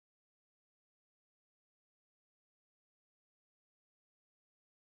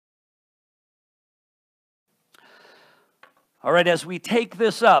All right, as we take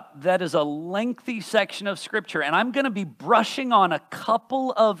this up, that is a lengthy section of Scripture, and I'm going to be brushing on a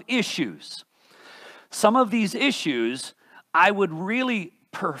couple of issues. Some of these issues I would really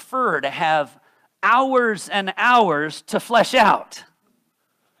prefer to have hours and hours to flesh out.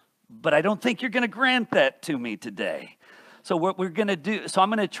 But I don't think you're going to grant that to me today. So what we're going to do, so I'm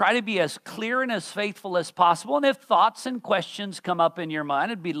going to try to be as clear and as faithful as possible. And if thoughts and questions come up in your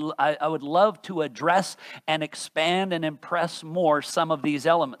mind, I would love to address and expand and impress more some of these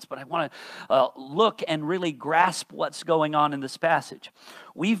elements. But I want to look and really grasp what's going on in this passage.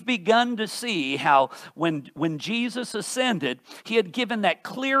 We've begun to see how when Jesus ascended, he had given that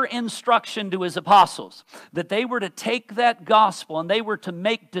clear instruction to his apostles that they were to take that gospel and they were to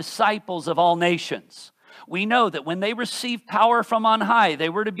make disciples of all nations. We know that when they received power from on high, they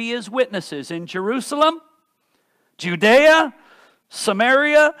were to be his witnesses in Jerusalem, Judea,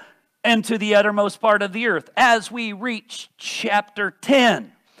 Samaria, and to the uttermost part of the earth. As we reach chapter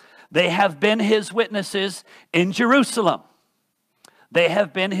 10, they have been his witnesses in Jerusalem. They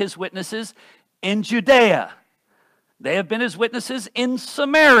have been his witnesses in Judea. They have been his witnesses in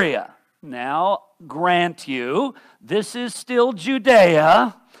Samaria. Now, grant you, this is still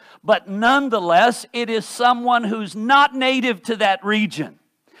Judea, but nonetheless, it is someone who's not native to that region.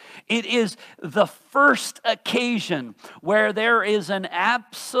 It is the first occasion where there is an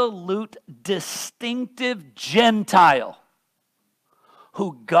absolute distinctive Gentile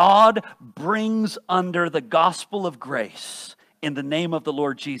who God brings under the gospel of grace in the name of the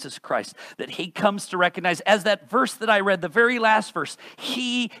Lord Jesus Christ, that he comes to recognize, as that verse that I read, the very last verse,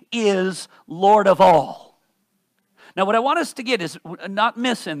 he is Lord of all. Now, what I want us to get is, not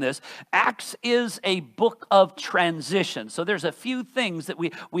miss in this, Acts is a book of transition. So there's a few things that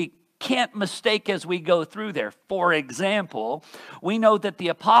we can't mistake as we go through there. For example, we know that the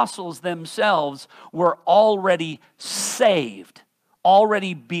apostles themselves were already saved,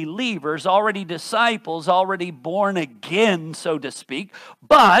 already believers, already disciples, already born again, so to speak.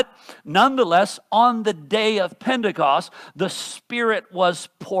 But nonetheless, on the day of Pentecost, the Spirit was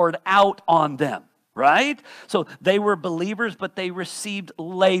poured out on them. Right? So they were believers, but they received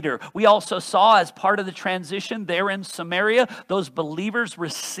later. We also saw, as part of the transition there in Samaria, those believers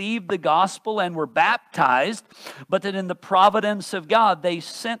received the gospel and were baptized, but that in the providence of God, they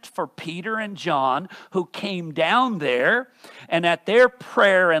sent for Peter and John, who came down there, and at their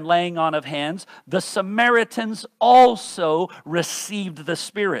prayer and laying on of hands, the Samaritans also received the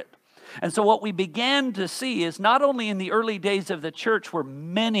Spirit. And so what we began to see is not only in the early days of the church were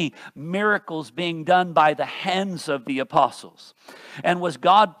many miracles being done by the hands of the apostles. And was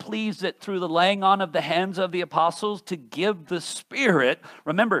God pleased that through the laying on of the hands of the apostles to give the Spirit?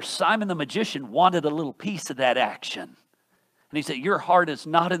 Remember, Simon the magician wanted a little piece of that action. And he said, your heart is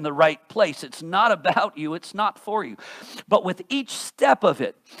not in the right place. It's not about you. It's not for you. But with each step of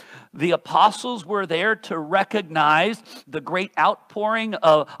it, the apostles were there to recognize the great outpouring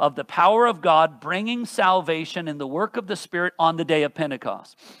of the power of God, bringing salvation in the work of the Spirit on the day of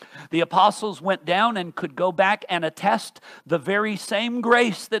Pentecost. The apostles went down and could go back and attest the very same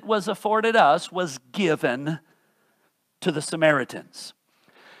grace that was afforded us was given to the Samaritans.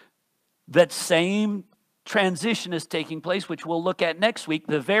 That same transition is taking place, which we'll look at next week.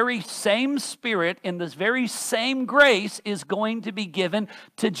 The very same Spirit in this very same grace is going to be given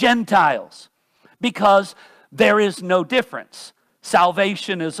to Gentiles because there is no difference.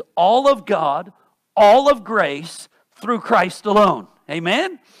 Salvation is all of God, all of grace through Christ alone.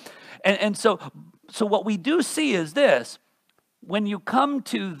 Amen? And so what we do see is this. When you come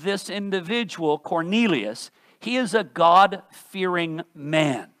to this individual, Cornelius, he is a God-fearing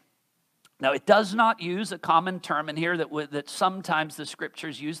man. Now, it does not use a common term in here that sometimes the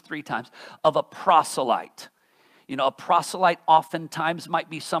scriptures use 3 times, of a proselyte. You know, a proselyte oftentimes might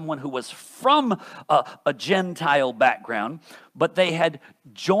be someone who was from a Gentile background, but they had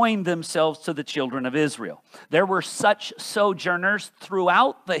joined themselves to the children of Israel. There were such sojourners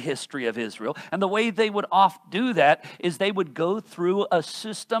throughout the history of Israel, and the way they would oft do that is they would go through a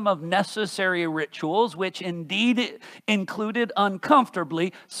system of necessary rituals, which indeed included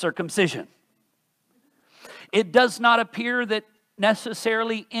uncomfortably circumcision. It does not appear that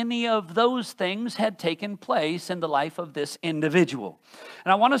necessarily any of those things had taken place in the life of this individual.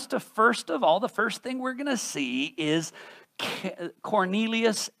 And I want us to, first of all, the first thing we're going to see is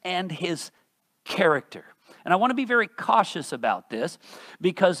Cornelius and his character. And I want to be very cautious about this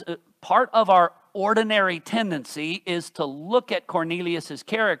because part of our ordinary tendency is to look at Cornelius's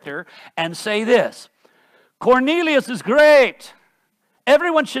character and say this: Cornelius is great.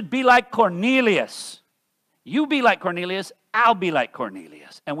 Everyone should be like Cornelius. You be like Cornelius, I'll be like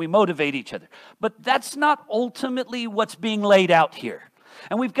Cornelius. And we motivate each other. But that's not ultimately what's being laid out here.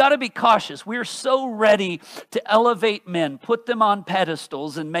 And we've got to be cautious. We're so ready to elevate men, put them on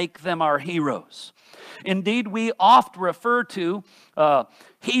pedestals, and make them our heroes. Indeed, we oft refer to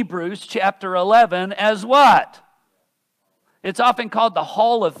Hebrews chapter 11 as what? It's often called the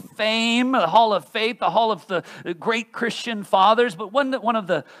Hall of Fame, the Hall of Faith, the Hall of the great Christian fathers. But one of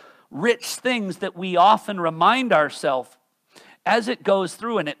the rich things that we often remind ourselves as it goes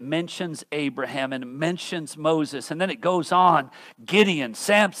through, and it mentions Abraham and it mentions Moses, and then it goes on, Gideon,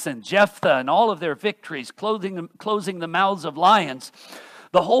 Samson, Jephthah, and all of their victories, closing the mouths of lions.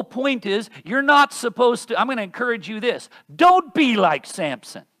 The whole point is, you're not supposed to, I'm going to encourage you this, don't be like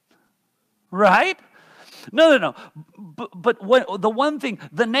Samson, right? No. But the one thing,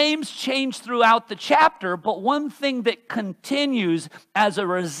 the names change throughout the chapter, but one thing that continues as a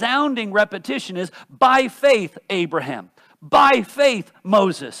resounding repetition is, by faith, Abraham. By faith,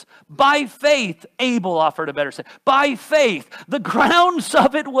 Moses. By faith, Abel offered a better say. By faith. The grounds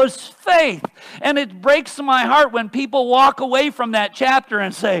of it was faith. And it breaks my heart when people walk away from that chapter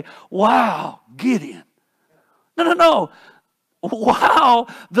and say, wow, Gideon. No. Wow,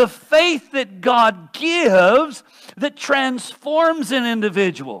 the faith that God gives that transforms an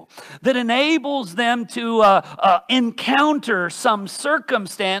individual, that enables them to encounter some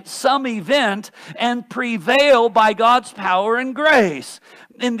circumstance, some event, and prevail by God's power and grace.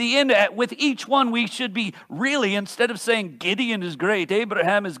 In the end, with each one, we should be really, instead of saying Gideon is great,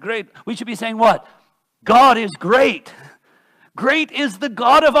 Abraham is great, we should be saying what? God is great. Great is the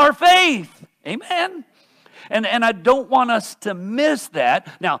God of our faith. Amen. And I don't want us to miss that.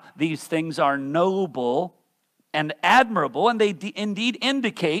 Now, these things are noble and admirable, and they indeed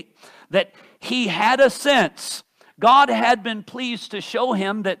indicate that he had a sense. God had been pleased to show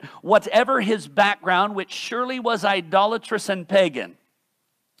him that whatever his background, which surely was idolatrous and pagan,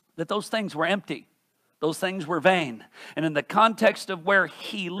 that those things were empty. Those things were vain. And in the context of where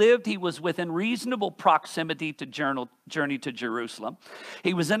he lived, he was within reasonable proximity to journey to Jerusalem.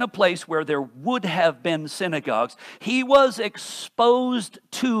 He was in a place where there would have been synagogues. He was exposed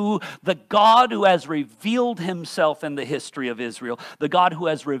to the God who has revealed himself in the history of Israel, the God who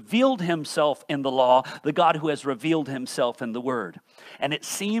has revealed himself in the law, the God who has revealed himself in the Word. And it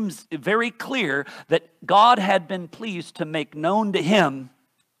seems very clear that God had been pleased to make known to him,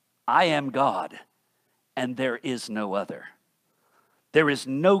 I am God. And there is no other. There is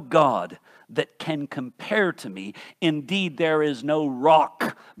no God that can compare to me. Indeed, there is no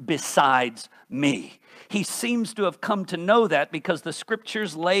rock besides me. He seems to have come to know that because the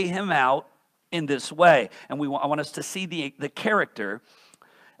scriptures lay him out in this way. And I want us to see the character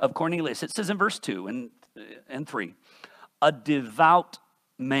of Cornelius. It says in verse 2 and 3, a devout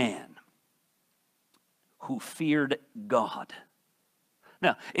man who feared God.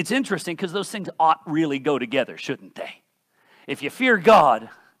 Now, it's interesting because those things ought really go together, shouldn't they? If you fear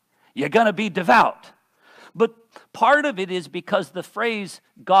God, you're going to be devout. But part of it is because the phrase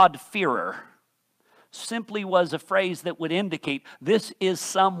God-fearer simply was a phrase that would indicate this is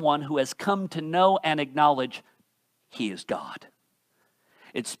someone who has come to know and acknowledge he is God.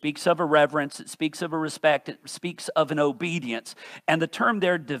 It speaks of a reverence, it speaks of a respect, it speaks of an obedience. And the term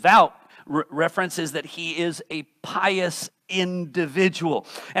there, devout, references that he is a pious individual.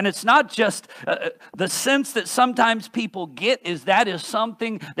 And it's not just the sense that sometimes people get is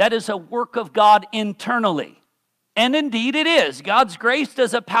something that is a work of God internally. And indeed it is. God's grace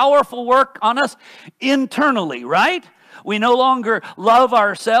does a powerful work on us internally, right? We no longer love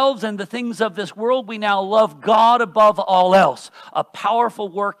ourselves and the things of this world. We now love God above all else. A powerful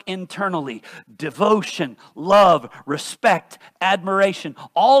work internally. Devotion, love, respect, admiration.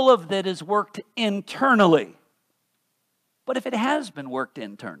 All of that is worked internally. But if it has been worked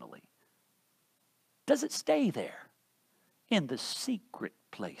internally, does it stay there? In the secret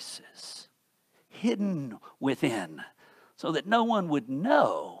places, hidden within, so that no one would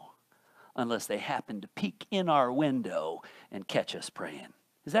know unless they happen to peek in our window and catch us praying.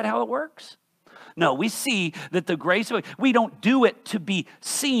 Is that how it works? No, we see that the grace of we don't do it to be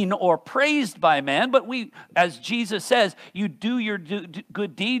seen or praised by man, but we, as Jesus says, you do your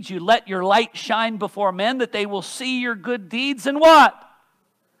good deeds, you let your light shine before men that they will see your good deeds and what?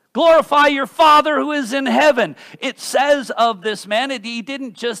 Glorify your Father who is in heaven. It says of this man, he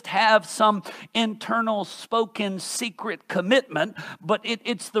didn't just have some internal spoken secret commitment, but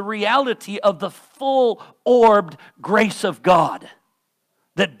it's the reality of the full-orbed grace of God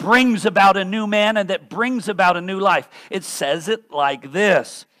that brings about a new man and that brings about a new life. It says it like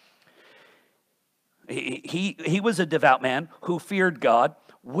this. He was a devout man who feared God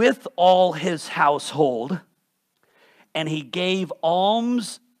with all his household and he gave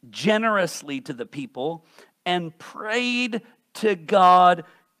alms generously to the people and prayed to God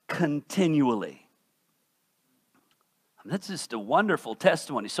continually. That's just a wonderful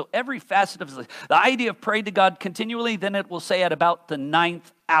testimony. So every facet of his life, the idea of praying to God continually, then it will say at about the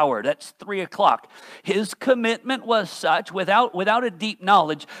 9th hour. That's 3 o'clock. His commitment was such, without a deep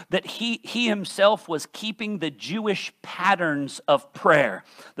knowledge, that he himself was keeping the Jewish patterns of prayer,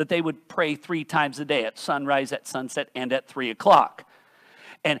 that they would pray 3 times a day, at sunrise, at sunset, and at 3 o'clock.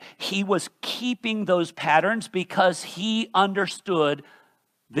 And he was keeping those patterns because he understood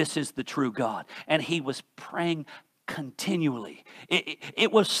this is the true God. And he was praying continually.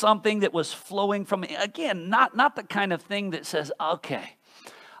 It was something that was flowing from, again, not the kind of thing that says, okay,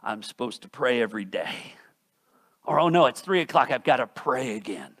 I'm supposed to pray every day. Or, oh no, it's 3 o'clock, I've got to pray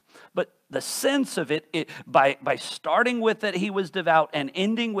again. But the sense of it by starting with that he was devout and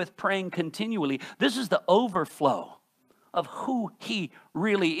ending with praying continually, this is the overflow of who he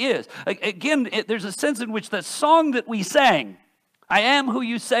really is. Again, there's a sense in which the song that we sang, I am who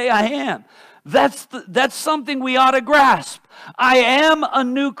you say I am, that's something we ought to grasp. I am a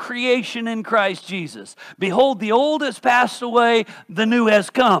new creation in Christ Jesus. Behold, the old has passed away, the new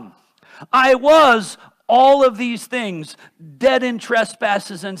has come. I was all of these things, dead in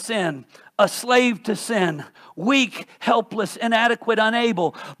trespasses and sin, a slave to sin, weak, helpless, inadequate,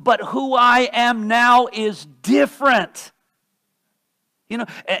 unable. But who I am now is different. You know,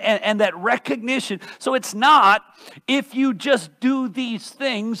 and that recognition. So it's not, if you just do these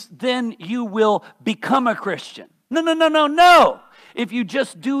things, then you will become a Christian. No. If you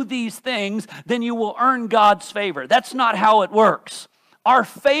just do these things, then you will earn God's favor. That's not how it works. Our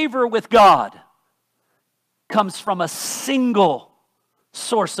favor with God comes from a single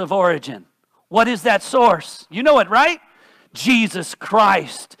source of origin. What is that source? You know it, right? Jesus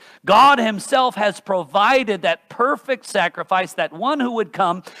Christ. God himself has provided that perfect sacrifice, that one who would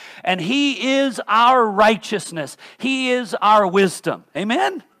come, and he is our righteousness. He is our wisdom.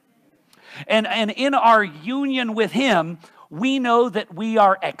 Amen? And in our union with him, we know that we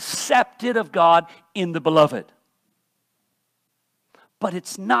are accepted of God in the beloved. But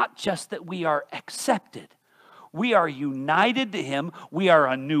it's not just that we are accepted. We are united to him. We are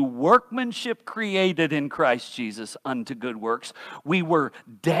a new workmanship created in Christ Jesus unto good works. We were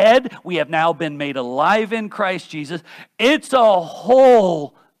dead. We have now been made alive in Christ Jesus. It's a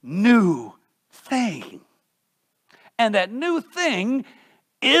whole new thing. And that new thing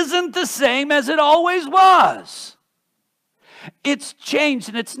isn't the same as it always was. It's changed,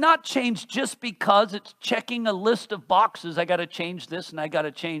 and it's not changed just because it's checking a list of boxes. I got to change this and I got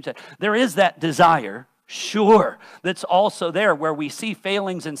to change that. There is that desire. Sure, that's also there where we see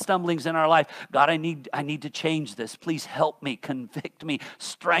failings and stumblings in our life. God, I need to change this. Please help me, convict me,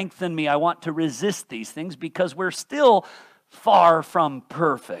 strengthen me. I want to resist these things because we're still far from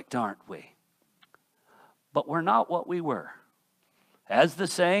perfect, aren't we? But we're not what we were. As the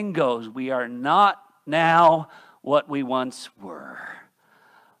saying goes, we are not now what we once were,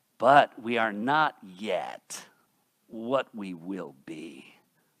 but we are not yet what we will be.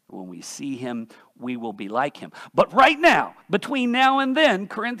 When we see him, we will be like him. But right now, between now and then,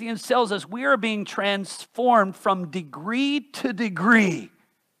 Corinthians tells us we are being transformed from degree to degree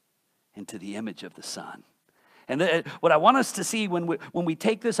into the image of the Son. And what I want us to see when we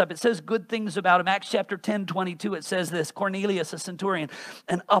take this up, it says good things about him. Acts chapter 10:22, it says this, Cornelius, a centurion,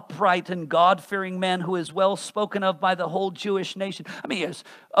 an upright and God-fearing man who is well spoken of by the whole Jewish nation. I mean, he has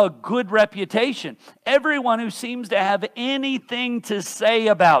a good reputation. Everyone who seems to have anything to say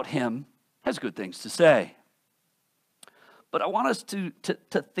about him has good things to say. But I want us to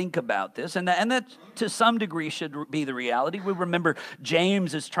think about this, and that to some degree should be the reality. We remember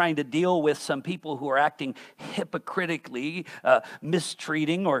James is trying to deal with some people who are acting hypocritically,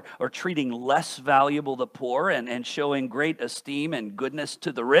 mistreating or treating less valuable the poor and showing great esteem and goodness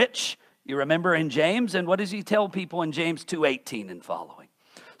to the rich. You remember in James, and what does he tell people in James 2:18 and following?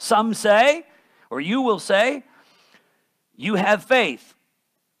 Some say, or you will say, you have faith,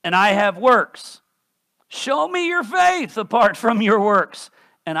 and I have works. Show me your faith apart from your works,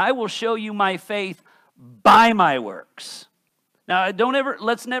 and I will show you my faith by my works. Now,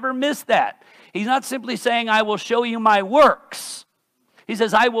 let's never miss that. He's not simply saying, I will show you my works. He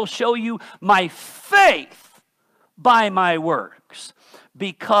says, I will show you my faith by my works.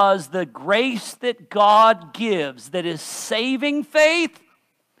 Because the grace that God gives that is saving faith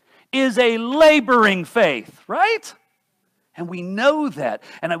is a laboring faith, right? And we know that,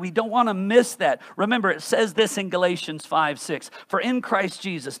 and we don't want to miss that. Remember, it says this in Galatians 5:6. For in Christ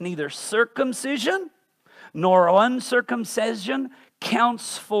Jesus, neither circumcision nor uncircumcision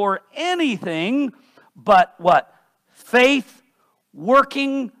counts for anything but what? Faith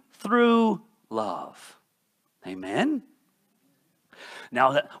working through love. Amen?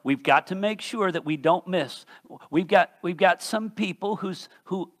 Now, we've got to make sure that we don't miss. We've got some people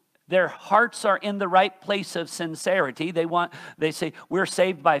who their hearts are in the right place of sincerity. They say, we're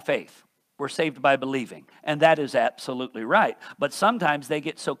saved by faith. We're saved by believing. And that is absolutely right. But sometimes they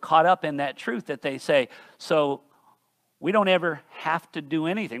get so caught up in that truth that they say, so we don't ever have to do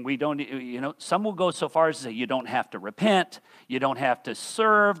anything. We don't, some will go so far as to say, you don't have to repent. You don't have to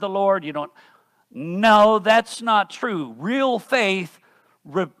serve the Lord. No, that's not true. Real faith,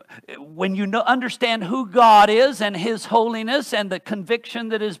 when you understand who God is and His holiness and the conviction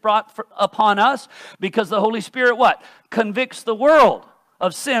that is brought upon us, because the Holy Spirit what? Convicts the world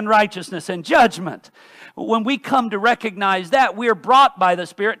of sin, righteousness, and judgment. When we come to recognize that, we're brought by the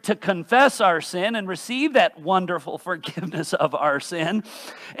Spirit to confess our sin and receive that wonderful forgiveness of our sin.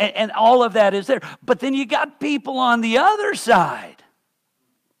 And all of that is there. But then you got people on the other side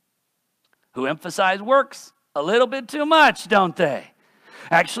who emphasize works a little bit too much, don't they?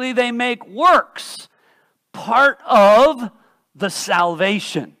 Actually, they make works part of the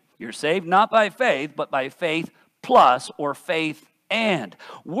salvation. You're saved not by faith, but by faith plus or faith and.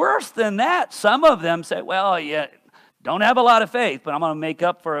 Worse than that, some of them say, well, yeah, don't have a lot of faith, but I'm going to make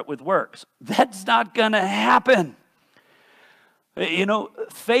up for it with works. That's not going to happen.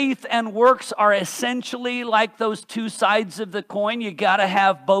 Faith and works are essentially like those two sides of the coin. You got to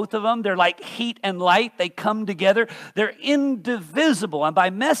have both of them. They're like heat and light. They come together. They're indivisible. And by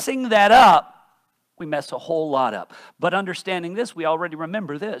messing that up, we mess a whole lot up. But understanding this, we already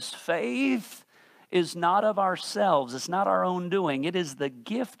remember this. Faith is not of ourselves. It's not our own doing. It is the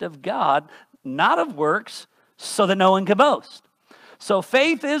gift of God, not of works, so that no one can boast. So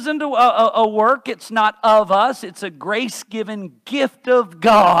faith isn't a work. It's not of us. It's a grace-given gift of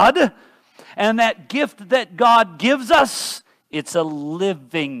God. And that gift that God gives us, it's a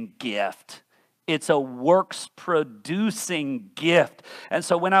living gift. It's a works-producing gift. And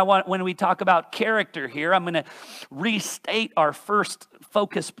so when we talk about character here, I'm going to restate our first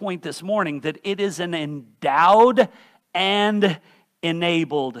focus point this morning, that it is an endowed and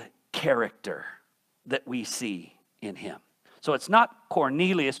enabled character that we see in him. So it's not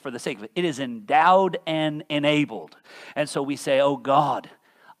Cornelius for the sake of it. It is endowed and enabled. And so we say, oh God,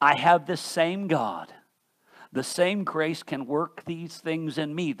 I have the same God. The same grace can work these things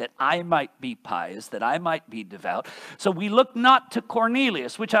in me, that I might be pious, that I might be devout. So we look not to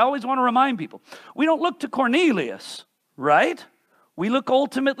Cornelius, which I always want to remind people. We don't look to Cornelius, right? We look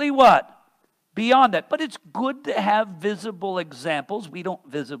ultimately what? Beyond that. But it's good to have visible examples. We don't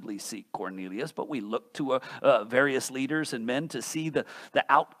visibly see Cornelius, but we look to various leaders and men to see the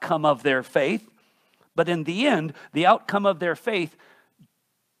outcome of their faith. But in the end, the outcome of their faith,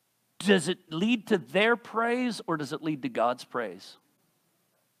 does it lead to their praise or does it lead to God's praise?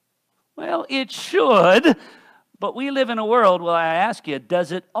 Well, it should, but we live in a world, well, I ask you,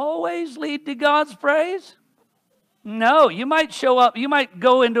 does it always lead to God's praise? No, you might show up, you might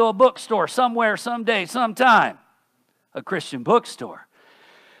go into a bookstore somewhere, someday, sometime, a Christian bookstore,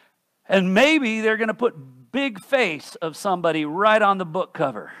 and maybe they're going to put big face of somebody right on the book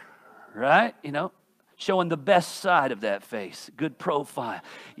cover, right? Showing the best side of that face, good profile,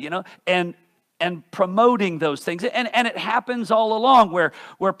 and promoting those things. And it happens all along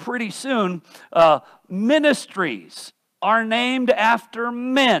where pretty soon ministries are named after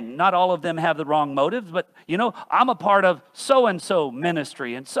men. Not all of them have the wrong motives, but I'm a part of so-and-so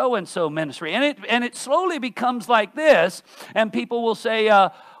ministry and so-and-so ministry. And it slowly becomes like this, and people will say,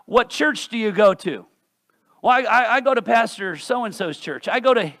 what church do you go to? Well, I go to Pastor so-and-so's church. I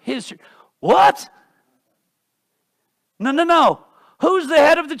go to his church. What? No. Who's the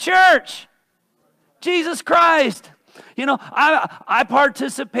head of the church? Jesus Christ. I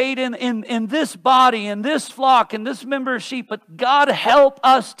participate in this body, in this flock, in this member of sheep, but God help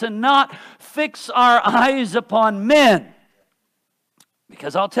us to not fix our eyes upon men.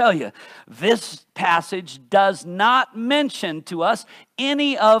 Because I'll tell you, this passage does not mention to us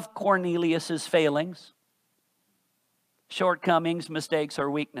any of Cornelius's failings, shortcomings, mistakes, or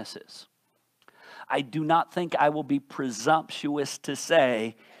weaknesses. I do not think I will be presumptuous to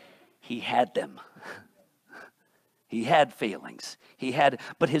say he had them. He had failings.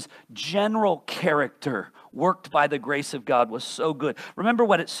 But his general character, worked by the grace of God, was so good. Remember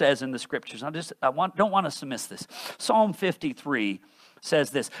what it says in the scriptures. Don't want us to miss this. Psalm 53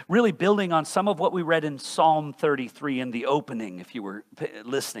 says this, really building on some of what we read in Psalm 33 in the opening, if you were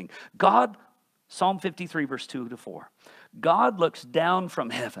listening. Psalm 53, verse 2 to 4. God looks down from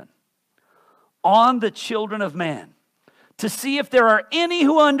heaven on the children of man to see if there are any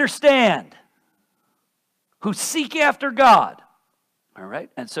who understand. who seek after God. All right?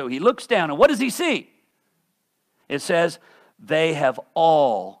 And so he looks down, and what does he see? It says, they have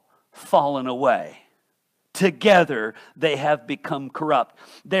all fallen away. Together they have become corrupt.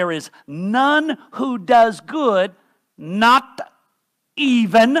 There is none who does good, not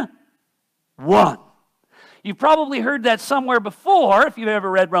even one. You've probably heard that somewhere before if you've ever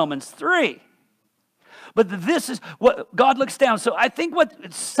read Romans 3. But this is what God looks down. So I think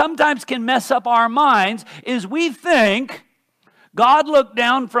what sometimes can mess up our minds is we think God looked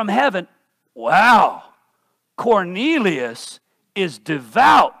down from heaven. Wow, Cornelius is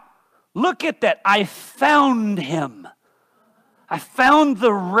devout. Look at that. I found him. I found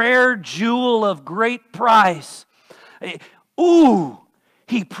the rare jewel of great price. Ooh,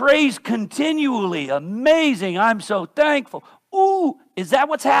 he prays continually. Amazing. I'm so thankful. Ooh, is that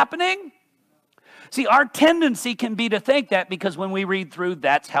what's happening? See, our tendency can be to think that because when we read through,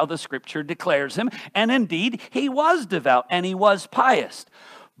 that's how the Scripture declares him. And indeed, he was devout and he was pious.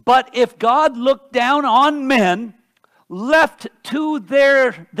 But if God looked down on men, left to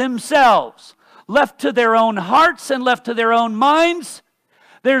themselves, left to their own hearts and left to their own minds,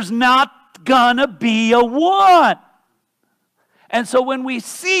 there's not gonna be a one. And so when we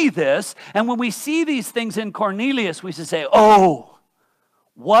see this, and when we see these things in Cornelius, we should say, oh,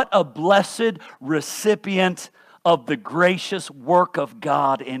 what a blessed recipient of the gracious work of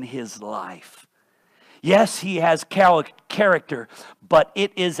God in his life. Yes, he has character, but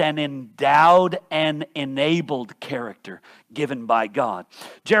it is an endowed and enabled character given by God.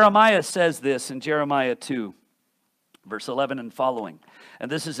 Jeremiah says this in Jeremiah 2, verse 11 and following.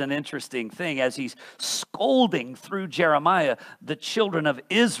 And this is an interesting thing as he's scolding through Jeremiah the children of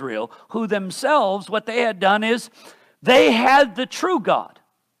Israel, who themselves, what they had done is they had the true God,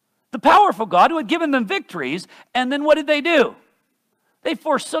 the powerful God who had given them victories. And then what did they do? They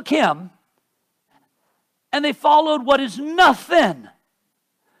forsook him. And they followed what is nothing,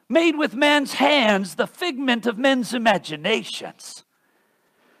 made with man's hands, the figment of men's imaginations.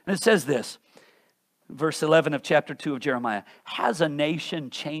 And it says this, verse 11 of chapter 2 of Jeremiah, has a nation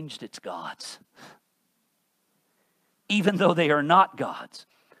changed its gods? Even though they are not gods,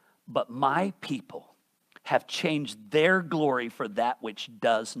 but my people have changed their glory for that which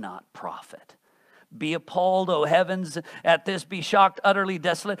does not profit. Be appalled, O heavens, at this. Be shocked, utterly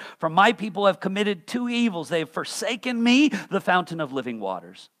desolate. For my people have committed two evils. They have forsaken me, the fountain of living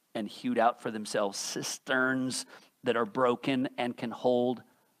waters, and hewed out for themselves cisterns that are broken and can hold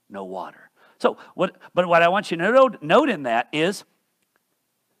no water. So, what I want you to note in that is,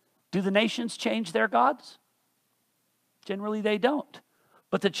 do the nations change their gods? Generally, they don't.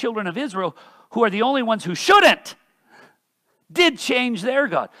 But the children of Israel, who are the only ones who shouldn't, did change their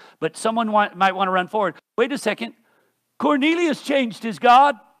God. But someone might want to run forward. Wait a second. Cornelius changed his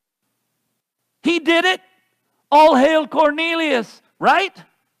God. He did it. All hail Cornelius, right?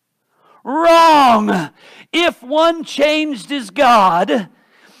 Wrong. If one changed his God,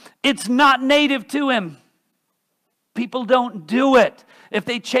 it's not native to him. People don't do it. If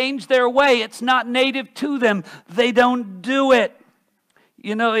they change their way, it's not native to them. They don't do it.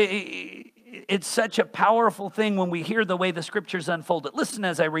 You know, it's such a powerful thing when we hear the way the Scriptures unfold it. Listen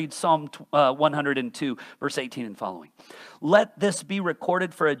as I read Psalm 102, verse 18 and following. Let this be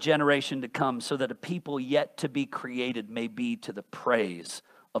recorded for a generation to come, so that a people yet to be created may be to the praise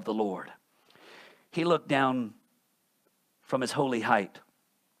of the Lord. He looked down from his holy height.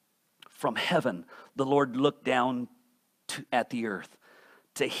 From heaven, the Lord looked down at the earth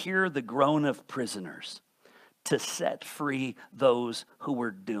to hear the groan of prisoners, to set free those who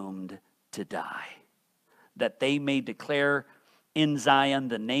were doomed to die, that they may declare in Zion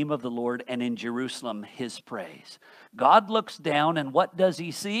the name of the Lord, and in Jerusalem his praise. God looks down, and what does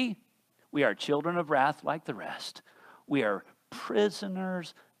he see? We are children of wrath like the rest. We are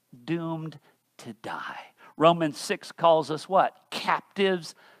prisoners doomed to die. Romans 6 calls us what?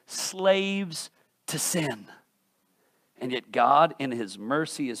 Captives, slaves to sin. And yet God, in his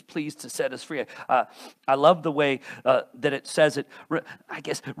mercy, is pleased to set us free. I love the way that it says it. I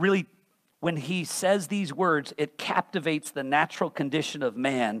guess really, when he says these words, it captivates the natural condition of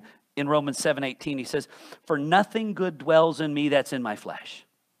man. In Romans 7:18, he says, for nothing good dwells in me that's in my flesh.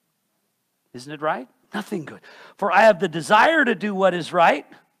 Isn't it right? Nothing good. For I have the desire to do what is right,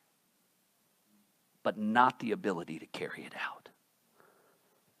 but not the ability to carry it out.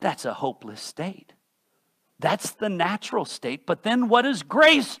 That's a hopeless state. That's the natural state. But then what does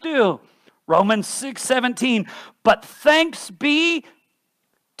grace do? Romans 6:17. But thanks be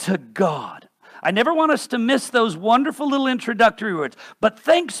to God. I never want us to miss those wonderful little introductory words. But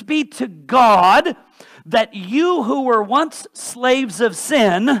thanks be to God that you who were once slaves of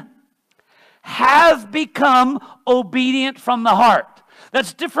sin have become obedient from the heart.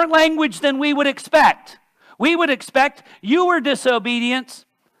 That's different language than we would expect. We would expect, you were disobedient.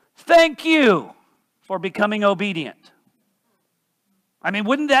 Thank you for becoming obedient. I mean,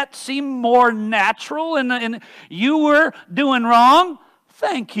 wouldn't that seem more natural? And you were doing wrong.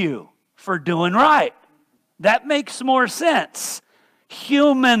 Thank you for doing right. That makes more sense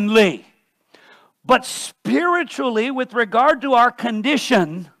humanly. But spiritually, with regard to our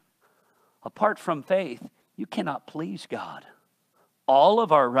condition, apart from faith, you cannot please God. All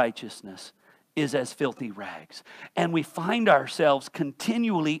of our righteousness is as filthy rags. And we find ourselves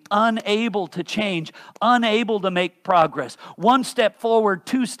continually unable to change, unable to make progress. One step forward,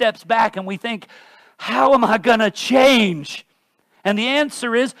 two steps back, and we think, how am I going to change? And the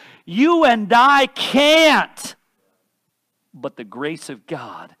answer is, you and I can't. But the grace of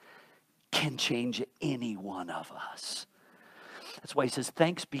God can change any one of us. That's why he says,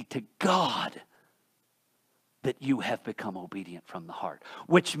 thanks be to God that you have become obedient from the heart.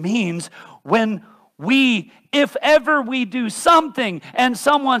 Which means when if ever we do something and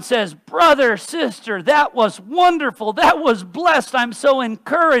someone says, brother, sister, that was wonderful, that was blessed, I'm so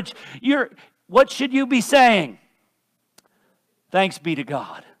encouraged, what should you be saying? Thanks be to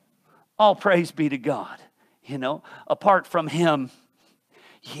God. All praise be to God. You know, apart from him,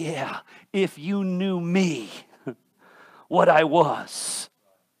 yeah, if you knew me, what I was.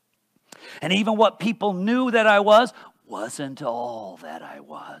 And even what people knew that I was, wasn't all that I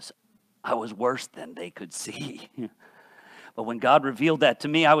was. I was worse than they could see. But when God revealed that to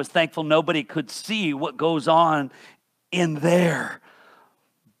me, I was thankful nobody could see what goes on in there.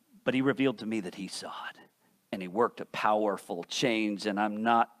 But he revealed to me that he saw it. And he worked a powerful change. And I'm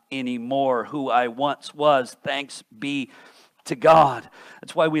not anymore who I once was. Thanks be to God.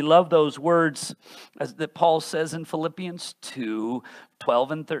 That's why we love those words that Paul says in Philippians 2,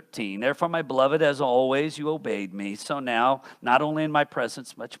 12 and 13. Therefore, my beloved, as always, you obeyed me. So now, not only in my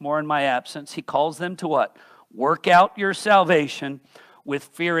presence, much more in my absence, he calls them to what? Work out your salvation with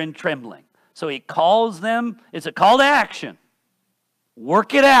fear and trembling. So he calls them, it's a call to action.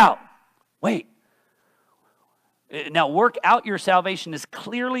 Work it out. Wait. Now, work out your salvation is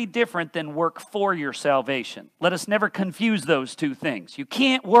clearly different than work for your salvation. Let us never confuse those two things. You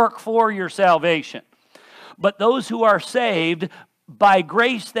can't work for your salvation. But those who are saved, by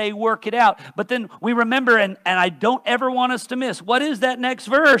grace, they work it out. But then we remember, and I don't ever want us to miss, what is that next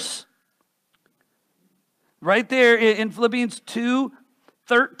verse? Right there in Philippians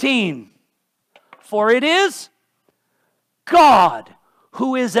 2:13. For it is God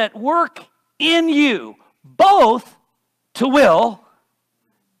who is at work in you, both to will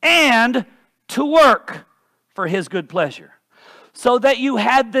and to work for his good pleasure. So that you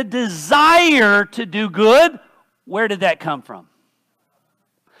had the desire to do good. Where did that come from?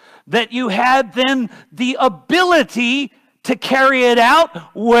 That you had then the ability to carry it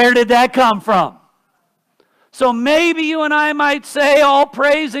out. Where did that come from? So maybe you and I might say, all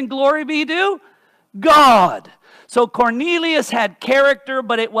praise and glory be to God. So Cornelius had character,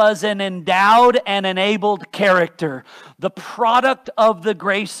 but it was an endowed and enabled character, the product of the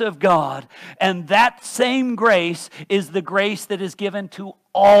grace of God. And that same grace is the grace that is given to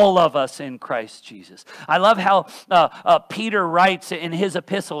all of us in Christ Jesus. I love how Peter writes in his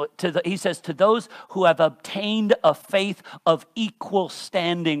epistle, he says, to those who have obtained a faith of equal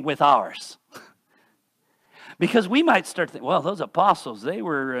standing with ours. Because we might start to think, well, those apostles,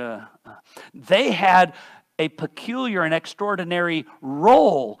 they had a peculiar and extraordinary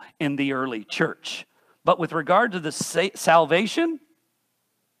role in the early church. But with regard to the salvation,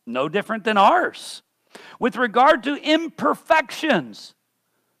 no different than ours. With regard to imperfections,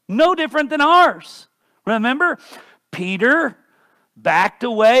 no different than ours. Remember, Peter backed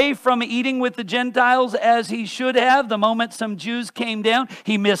away from eating with the Gentiles as he should have the moment some Jews came down.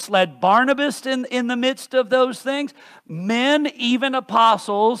 He misled Barnabas in the midst of those things. Men, even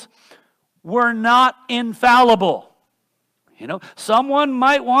apostles, were not infallible. You know, someone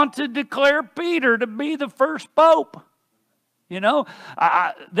might want to declare Peter to be the first pope. You know,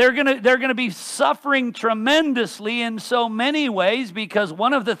 they're gonna be suffering tremendously in so many ways, because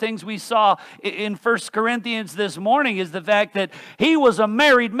one of the things we saw in 1 Corinthians this morning is the fact that he was a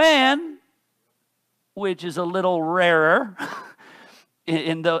married man, which is a little rarer.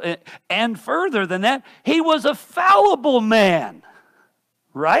 And further than that, he was a fallible man,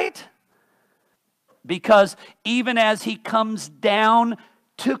 right? Because even as he comes down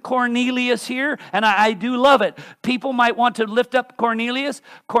to Cornelius here, and I do love it. People might want to lift up Cornelius.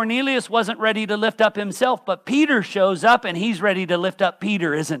 Cornelius wasn't ready to lift up himself, but Peter shows up and he's ready to lift up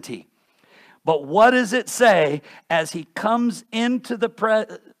Peter, isn't he? But what does it say as he comes into the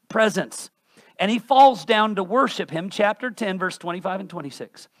presence? And he falls down to worship him, chapter 10, verse 25 and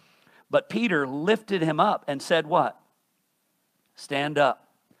 26. But Peter lifted him up and said what? Stand up.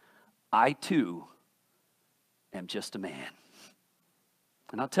 I too am just a man.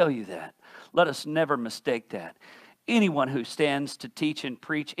 And I'll tell you that. Let us never mistake that. Anyone who stands to teach and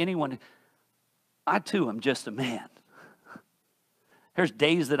preach, I too am just a man. There's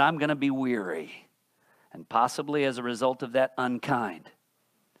days that I'm going to be weary, and possibly as a result of that, unkind.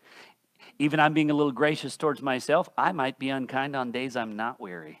 Even I'm being a little gracious towards myself. I might be unkind on days I'm not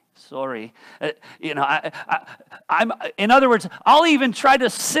weary. Sorry. In other words, I'll even try to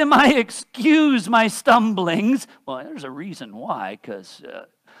semi-excuse my stumblings. Well, there's a reason why, because,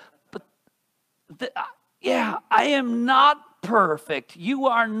 I am not perfect. You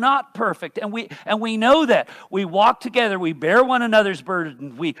are not perfect. And we know that. We walk together. We bear one another's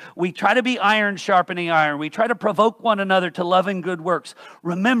burden. We try to be iron sharpening iron. We try to provoke one another to love and good works.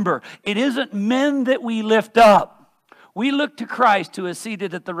 Remember, it isn't men that we lift up. We look to Christ who is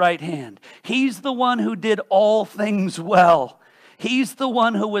seated at the right hand. He's the one who did all things well. He's the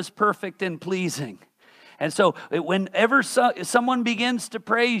one who was perfect and pleasing. And so whenever someone begins to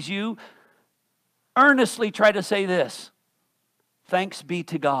praise you, earnestly try to say this: thanks be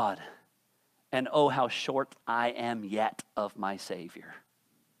to God, and oh, how short I am yet of my Savior.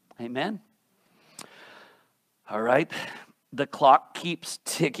 Amen? All right, the clock keeps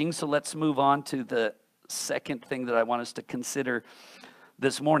ticking, so let's move on to the second thing that I want us to consider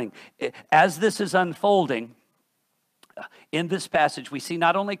this morning. As this is unfolding, in this passage, we see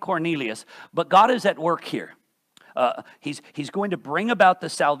not only Cornelius, but God is at work here. He's going to bring about the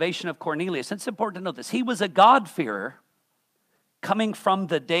salvation of Cornelius. It's important to know this. He was a God-fearer, coming from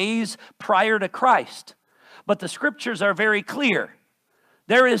the days prior to Christ. But the scriptures are very clear.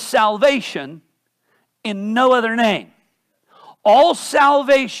 There is salvation in no other name. All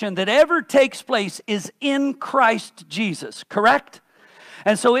salvation that ever takes place is in Christ Jesus, correct?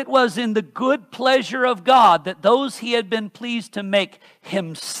 And so it was in the good pleasure of God that those he had been pleased to make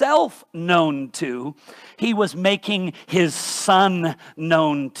himself known to, he was making his Son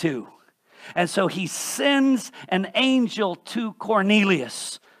known to. And so he sends an angel to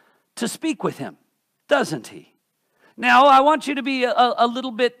Cornelius to speak with him, doesn't he? Now, I want you to be a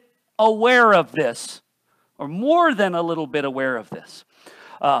little bit aware of this, or more than a little bit aware of this.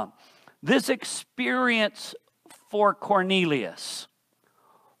 This experience for Cornelius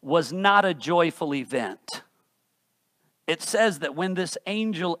was not a joyful event. It says that when this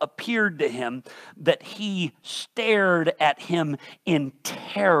angel appeared to him, that he stared at him in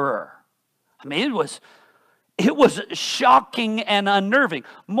terror. I mean, it was shocking and unnerving.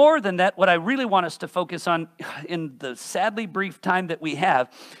 More than that, what I really want us to focus on in the sadly brief time that we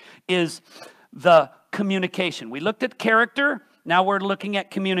have is the communication. We looked at character, now we're looking at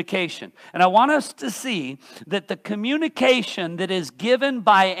communication. And I want us to see that the communication that is given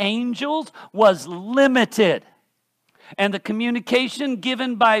by angels was limited. And the communication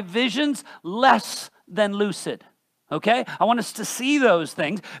given by visions, less than lucid. Okay? I want us to see those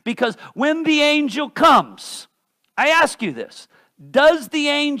things because when the angel comes, I ask you this: does the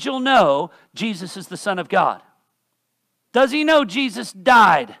angel know Jesus is the Son of God? Does he know Jesus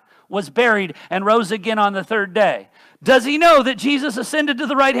died, was buried, and rose again on the third day? Does he know that Jesus ascended to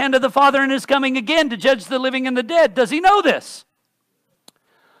the right hand of the Father and is coming again to judge the living and the dead? Does he know this?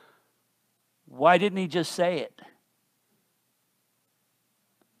 Why didn't he just say it?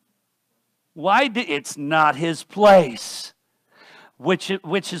 It's not his place. Which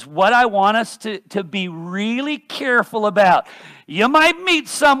is what I want us to be really careful about. You might meet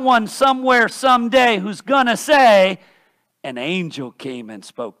someone somewhere someday who's going to say, an angel came and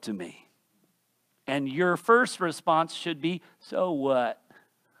spoke to me. And your first response should be, so what?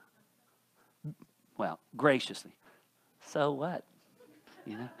 Well, graciously, so what?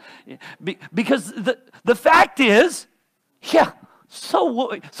 You know, because the fact is, yeah, so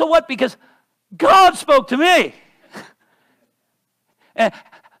what? Because God spoke to me. And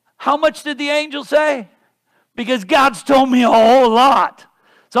how much did the angel say? Because God's told me a whole lot.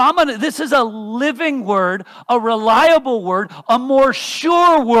 So this is a living word, a reliable word, a more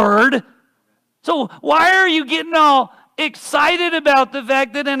sure word. So why are you getting all excited about the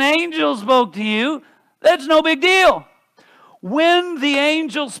fact that an angel spoke to you? That's no big deal. When the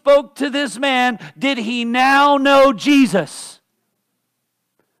angel spoke to this man, did he now know Jesus?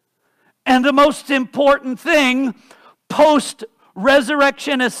 And the most important thing,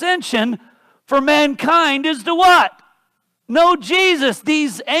 post-resurrection ascension for mankind is to what? Know Jesus.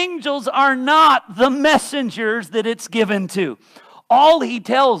 These angels are not the messengers that it's given to. All he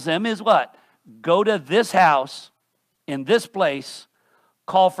tells them is what? Go to this house, in this place,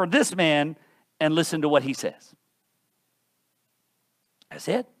 call for this man, and listen to what he says. That's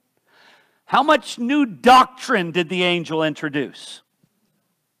it. How much new doctrine did the angel introduce?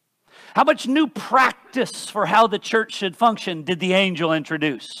 How much new practice for how the church should function did the angel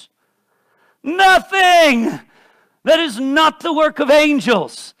introduce? Nothing! That is not the work of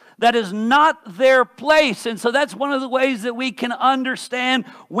angels. That is not their place. And so that's one of the ways that we can understand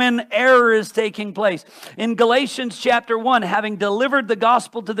when error is taking place. In Galatians chapter 1, having delivered the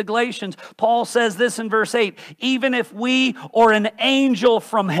gospel to the Galatians, Paul says this in verse 8, even if we or an angel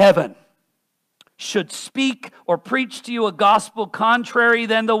from heaven should speak or preach to you a gospel contrary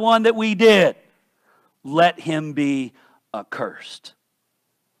than the one that we did, let him be accursed.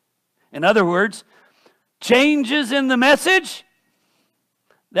 In other words, changes in the message,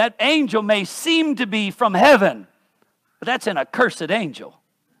 that angel may seem to be from heaven, but that's an accursed angel.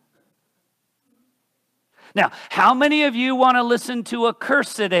 Now, how many of you want to listen to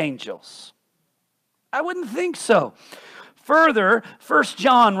accursed angels? I wouldn't think so. Further, 1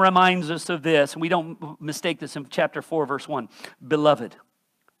 John reminds us of this, and we don't mistake this in chapter 4, verse 1. Beloved,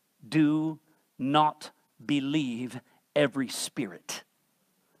 do not believe every spirit,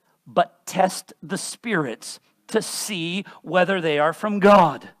 but test the spirits to see whether they are from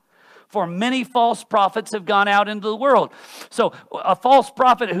God. For many false prophets have gone out into the world. So a false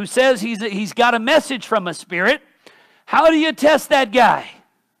prophet who says he's got a message from a spirit, how do you test that guy?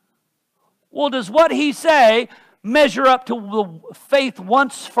 Well, does what he say measure up to the faith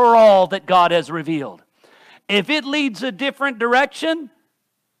once for all that God has revealed? If it leads a different direction,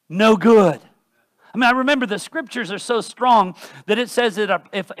 no good. I mean, I remember the scriptures are so strong that it says that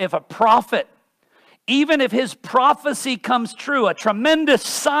if a prophet, even if his prophecy comes true, a tremendous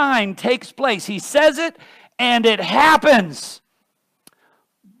sign takes place. He says it and it happens.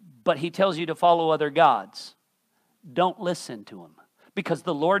 But he tells you to follow other gods. Don't listen to him, because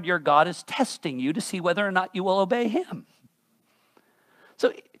the Lord your God is testing you to see whether or not you will obey him.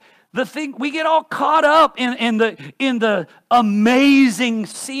 So the thing, we get all caught up in the amazing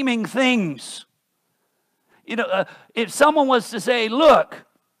seeming things. You know, if someone was to say, look,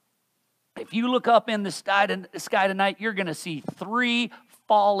 if you look up in the sky tonight, you're going to see 3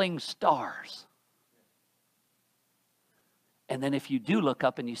 falling stars. And then if you do look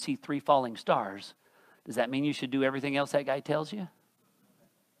up and you see 3 falling stars, does that mean you should do everything else that guy tells you?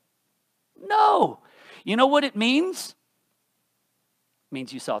 No. You know what it means? It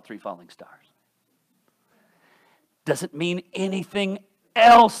means you saw 3 falling stars. Doesn't mean anything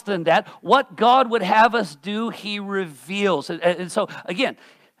else than that. What God would have us do, he reveals. And so, again,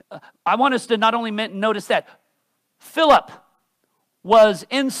 I want us to not only notice that Philip was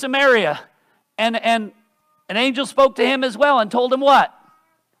in Samaria, and an angel spoke to him as well and told him what?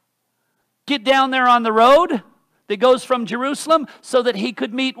 Get down there on the road that goes from Jerusalem so that he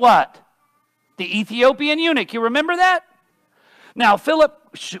could meet what? The Ethiopian eunuch. You remember that? Now,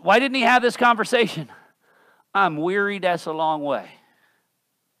 Philip, why didn't he have this conversation? I'm weary, that's a long way.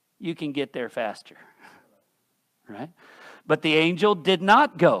 You can get there faster. Right? But the angel did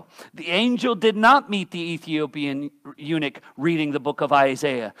not go. The angel did not meet the Ethiopian eunuch reading the book of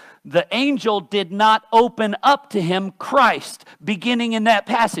Isaiah. The angel did not open up to him Christ beginning in that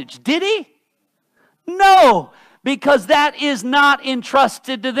passage. Did he? No, because that is not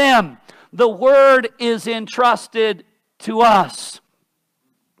entrusted to them. The word is entrusted to us.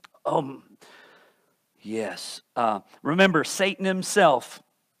 Yes. Remember, Satan himself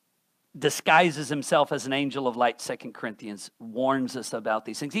disguises himself as an angel of light. 2 Corinthians warns us about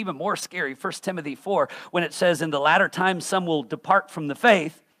these things. Even more scary, 1 Timothy 4, when it says, in the latter times some will depart from the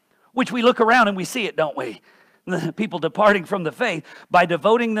faith, which we look around and we see it, don't we? The people departing from the faith by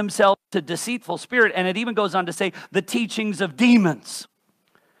devoting themselves to deceitful spirit. And it even goes on to say the teachings of demons.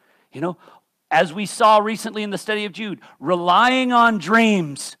 You know, as we saw recently in the study of Jude, relying on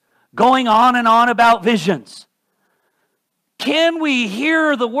dreams, going on and on about visions. Can we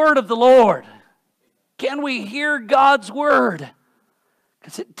hear the word of the Lord? Can we hear God's word?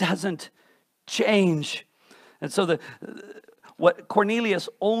 Because it doesn't change. And so what Cornelius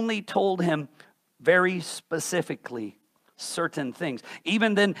only told him very specifically certain things.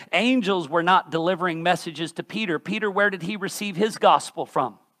 Even then, angels were not delivering messages to Peter. Peter, where did he receive his gospel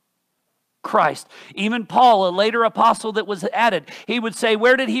from? Christ. Even Paul, a later apostle that was added, he would say,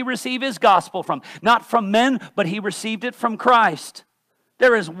 where did he receive his gospel from? Not from men, but he received it from Christ.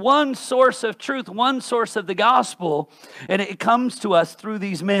 There is one source of truth, one source of the gospel, and it comes to us through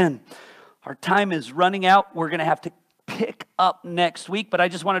these men. Our time is running out. We're going to have to pick up next week, but I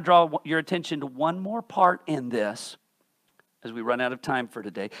just want to draw your attention to one more part in this as we run out of time for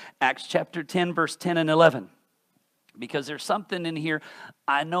today. Acts chapter 10, verse 10 and 11. Because there's something in here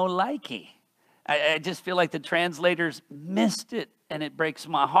I know likey I just feel like the translators missed it, and it breaks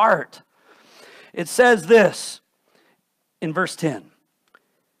my heart. It says this in verse 10.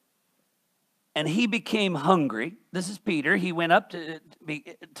 And he became hungry. This is Peter. He went up to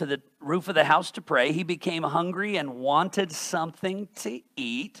the roof of the house to pray. He became hungry and wanted something to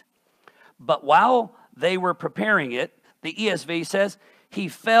eat. But while they were preparing it, the ESV says, he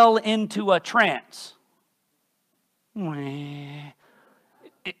fell into a trance.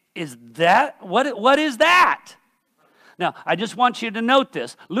 Is that, what is that? Now, I just want you to note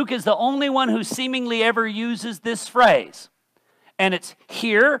this. Luke is the only one who seemingly ever uses this phrase. And it's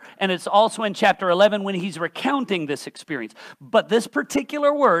here, and it's also in chapter 11 when he's recounting this experience. But this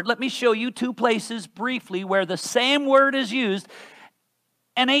particular word, let me show you two places briefly where the same word is used,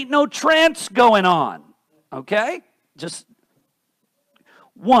 and ain't no trance going on. Okay? Just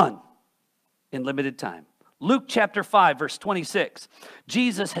one in limited time. Luke chapter 5, verse 26.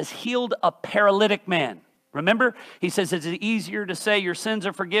 Jesus has healed a paralytic man. Remember? He says, is it easier to say your sins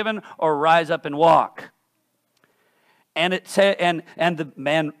are forgiven or rise up and walk? And it said, and the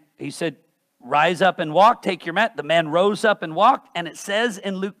man, he said, rise up and walk, take your mat. The man rose up and walked. And it says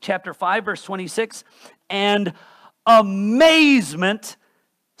in Luke chapter 5, verse 26, and amazement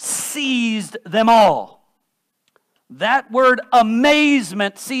seized them all. That word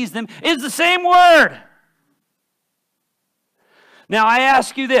amazement seized them is the same word. Now I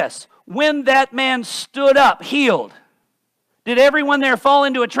ask you this, when that man stood up, healed, did everyone there fall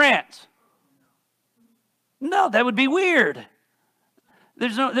into a trance? No, that would be weird.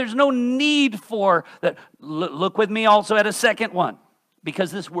 There's no need for that. Look with me also at a second one,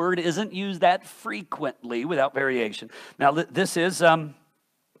 because this word isn't used that frequently without variation. Now, this is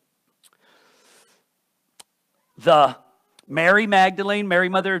the Mary Magdalene, Mary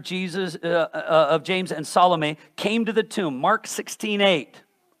mother of Jesus, of James and Salome, came to the tomb. Mark 16:8.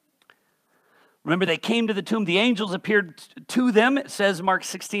 Remember, they came to the tomb. The angels appeared to them. It says, Mark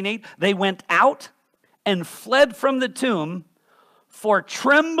 16:8. They went out and fled from the tomb, for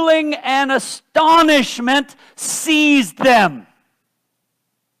trembling and astonishment seized them.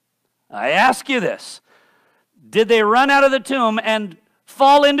 I ask you this. Did they run out of the tomb and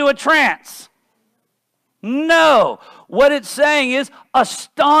fall into a trance? No. What it's saying is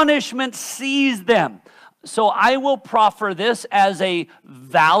astonishment seized them. So I will proffer this as a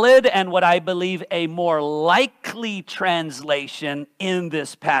valid and what I believe a more likely translation in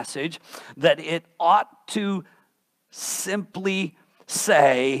this passage, that it ought to simply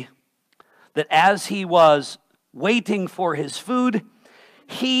say that as he was waiting for his food,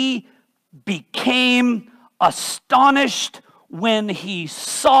 he became astonished when he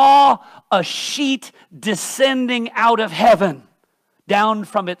saw a sheet descending out of heaven down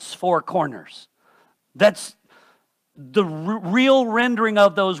from its four corners. That's the real rendering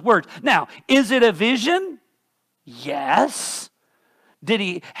of those words. Now, is it a vision? Yes. Did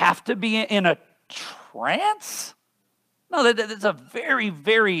he have to be in a trance? No, that's a very,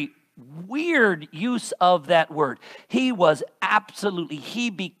 very weird use of that word. He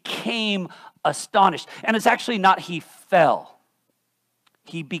became astonished. And it's actually not he fell.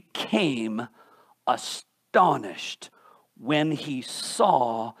 He became astonished when he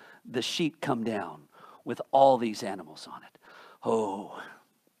saw the sheet come down with all these animals on it. Oh.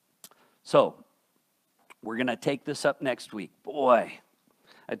 So, we're going to take this up next week. Boy,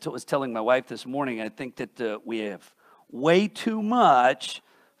 I was telling my wife this morning, I think that we have way too much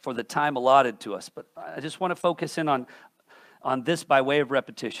for the time allotted to us. But I just want to focus in on this by way of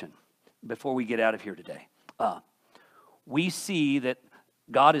repetition before we get out of here today. We see that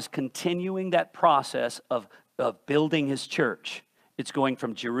God is continuing that process of building his church. It's going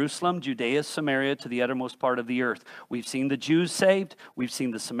from Jerusalem, Judea, Samaria, to the uttermost part of the earth. We've seen the Jews saved. We've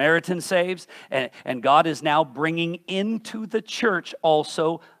seen the Samaritans saved. And God is now bringing into the church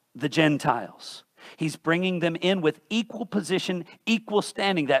also the Gentiles. He's bringing them in with equal position, equal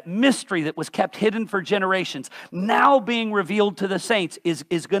standing. That mystery that was kept hidden for generations, now being revealed to the saints, is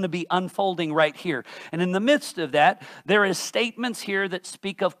going to be unfolding right here. And in the midst of that, there is statements here that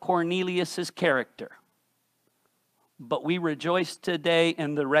speak of Cornelius's character. But we rejoice today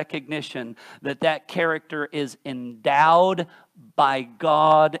in the recognition that that character is endowed by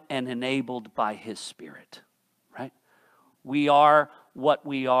God and enabled by his Spirit. Right? We are what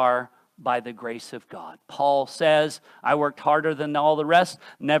we are by the grace of God. Paul says, I worked harder than all the rest,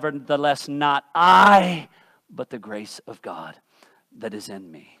 nevertheless not I, but the grace of God that is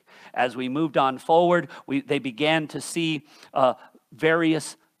in me. As we moved on forward, they began to see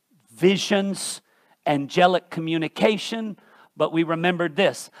various visions, angelic communication, But we remembered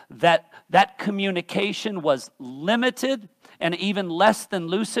this, that communication was limited and even less than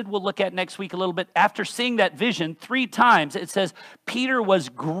lucid. We'll look at next week a little bit. After seeing that vision 3 times, it says, Peter was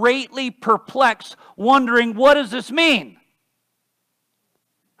greatly perplexed, wondering, what does this mean?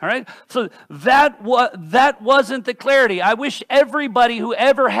 All right, so that wasn't the clarity. I wish everybody who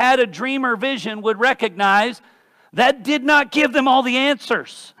ever had a dream or vision would recognize that did not give them all the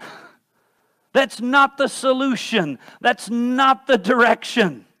answers. That's not the solution. That's not the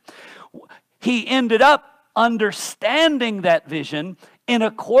direction. He ended up understanding that vision in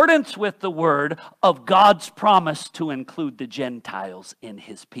accordance with the word of God's promise to include the Gentiles in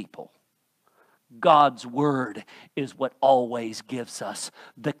his people. God's word is what always gives us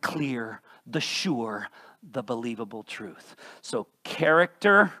the clear, the sure, the believable truth. So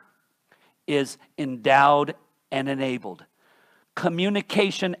character is endowed and enabled.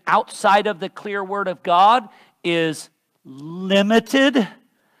 Communication outside of the clear word of God is limited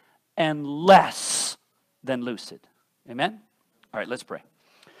and less than lucid. Amen? All right, let's pray.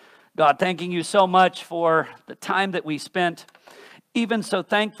 God, thanking you so much for the time that we spent. Even so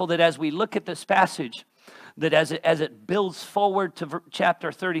thankful that as we look at this passage, that as it builds forward to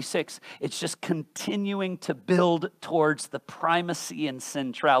chapter 36, it's just continuing to build towards the primacy and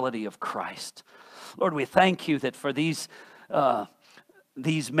centrality of Christ. Lord, we thank you that for these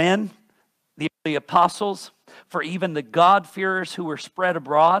men, the early apostles, for even the God-fearers who were spread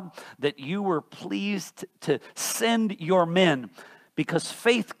abroad, that you were pleased to send your men, because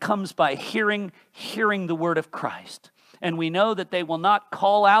faith comes by hearing the word of Christ. And we know that they will not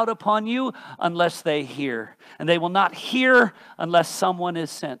call out upon you unless they hear. And they will not hear unless someone is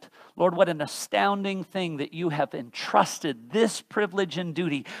sent. Lord, what an astounding thing that you have entrusted this privilege and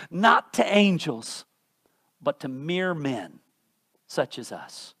duty, not to angels, but to mere men such as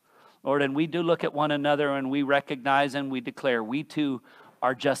us. Lord, and we do look at one another and we recognize and we declare we too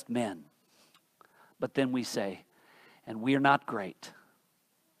are just men. But then we say, and we are not great,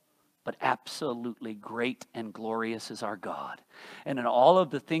 but absolutely great and glorious is our God. And in all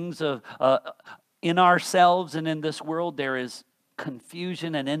of the things of in ourselves and in this world, there is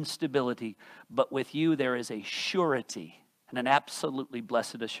confusion and instability. But with you, there is a surety and an absolutely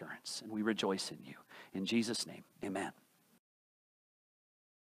blessed assurance. And we rejoice in you. In Jesus' name, amen.